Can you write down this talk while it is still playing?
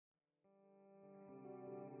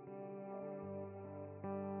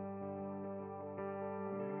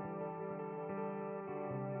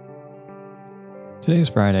Today is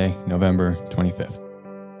Friday, November 25th.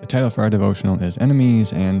 The title for our devotional is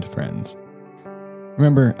Enemies and Friends.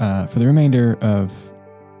 Remember, for the remainder of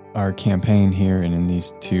our campaign here and in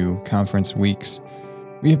these 2 conference weeks,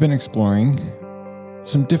 we have been exploring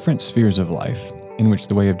some different spheres of life in which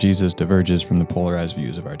the way of Jesus diverges from the polarized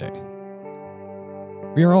views of our day.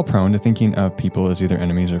 We are all prone to thinking of people as either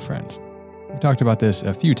enemies or friends. We talked about this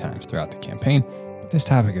a few times throughout the campaign, but this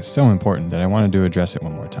topic is so important that I wanted to address it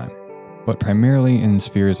one more time, but primarily in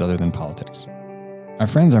spheres other than politics. Our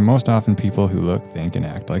friends are most often people who look, think, and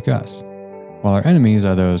act like us, while our enemies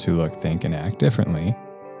are those who look, think, and act differently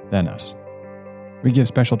than us. We give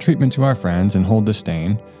special treatment to our friends and hold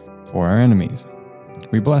disdain for our enemies.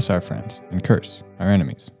 We bless our friends and curse our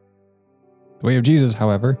enemies. The way of Jesus,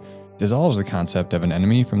 however, dissolves the concept of an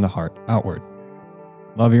enemy from the heart outward.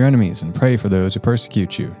 Love your enemies and pray for those who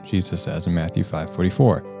persecute you, Jesus says in Matthew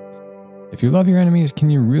 5:44. If you love your enemies, can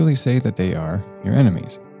you really say that they are your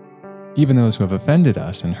enemies? Even those who have offended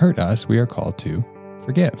us and hurt us, we are called to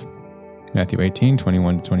forgive. Matthew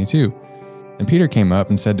 18:21-22. And Peter came up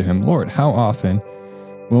and said to him, Lord, how often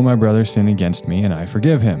will my brother sin against me and I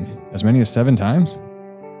forgive him? As many as 7 times?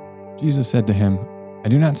 Jesus said to him, I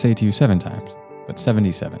do not say to you 7 times, but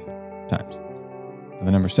 77 times. Now,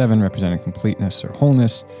 the number 7 represented completeness or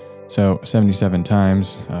wholeness, so 77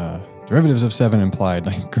 times, derivatives of 7 implied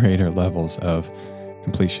like greater levels of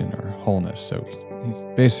completion or wholeness. So he's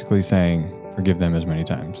basically saying, forgive them as many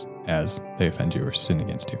times as they offend you or sin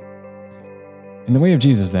against you. In the way of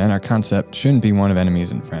Jesus, then, our concept shouldn't be one of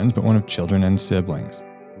enemies and friends, but one of children and siblings.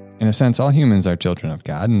 In a sense, all humans are children of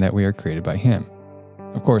God and that we are created by Him.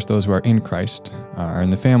 Of course, those who are in Christ are in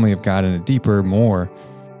the family of God in a deeper, more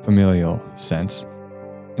familial sense.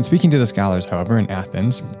 In speaking to the scholars, however, in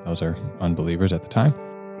Athens, those are unbelievers at the time,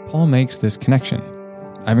 Paul makes this connection.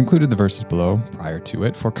 I've included the verses below prior to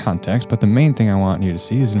it for context, but the main thing I want you to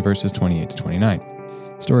see is in verses 28-29.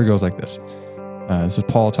 The story goes like this. This is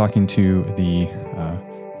Paul talking to the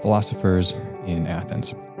philosophers in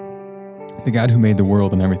Athens. The God who made the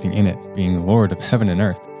world and everything in it, being the Lord of heaven and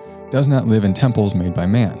earth, does not live in temples made by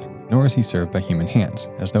man, nor is he served by human hands,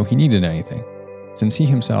 as though he needed anything, since he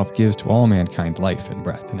himself gives to all mankind life and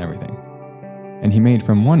breath and everything. And he made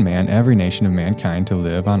from one man every nation of mankind to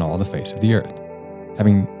live on all the face of the earth,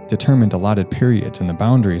 having determined allotted periods and the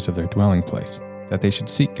boundaries of their dwelling place, that they should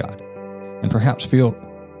seek God, and perhaps feel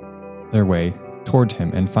their way toward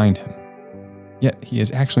him and find him. Yet he is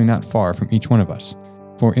actually not far from each one of us,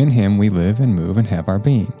 for in him we live and move and have our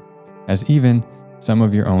being, as even some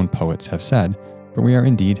of your own poets have said, for we are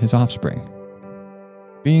indeed his offspring.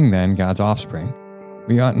 Being then God's offspring,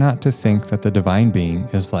 we ought not to think that the divine being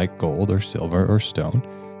is like gold or silver or stone,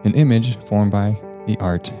 an image formed by the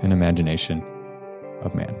art and imagination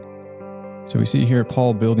of man. So we see here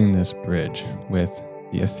Paul building this bridge with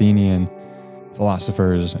the Athenian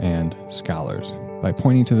philosophers and scholars by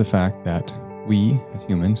pointing to the fact that we, as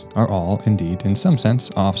humans, are all indeed, in some sense,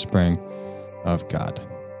 offspring of God.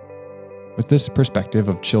 With this perspective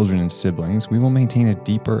of children and siblings, we will maintain a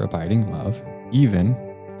deeper abiding love, even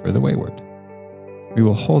for the wayward. We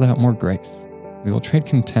will hold out more grace. We will trade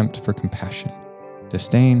contempt for compassion,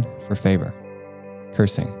 disdain for favor,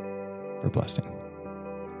 cursing for blessing.